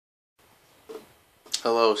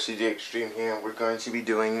Hello, CJ here. We're going to be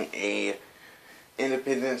doing a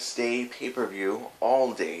Independence Day pay-per-view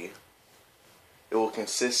all day. It will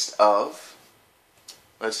consist of,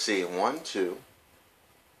 let's see, 1, 2,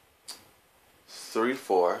 3,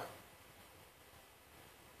 4,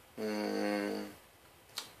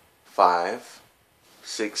 5,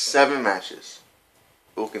 6, 7 matches.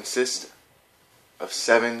 It will consist of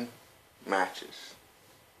 7 matches.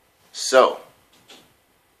 So,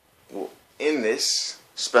 in this,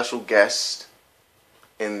 special guest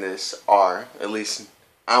in this are, at least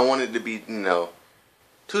I wanted to be,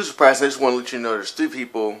 too surprised. I just want to let you know there's 3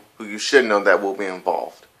 people who you should know that will be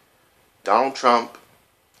involved. Donald Trump,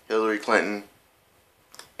 Hillary Clinton,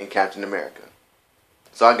 and Captain America.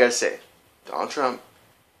 So I gotta say, Donald Trump,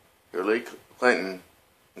 Hillary Clinton,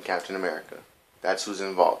 and Captain America. That's who's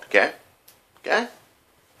involved, okay? Okay?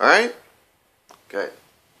 Alright? Good.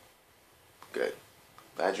 Good.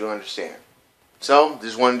 Glad you understand. So,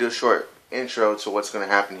 just want to do a short intro to what's going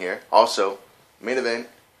to happen here. Also, main event,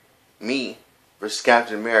 me versus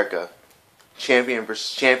Captain America, champion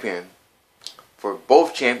versus champion for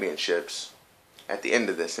both championships. At the end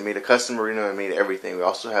of this, I made a custom arena, I made everything. We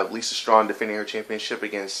also have Lisa Strong defending her championship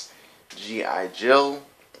against G.I. Jill.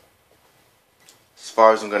 As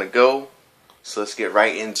far as I'm going to go, so let's get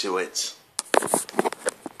right into it.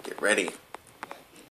 Get ready.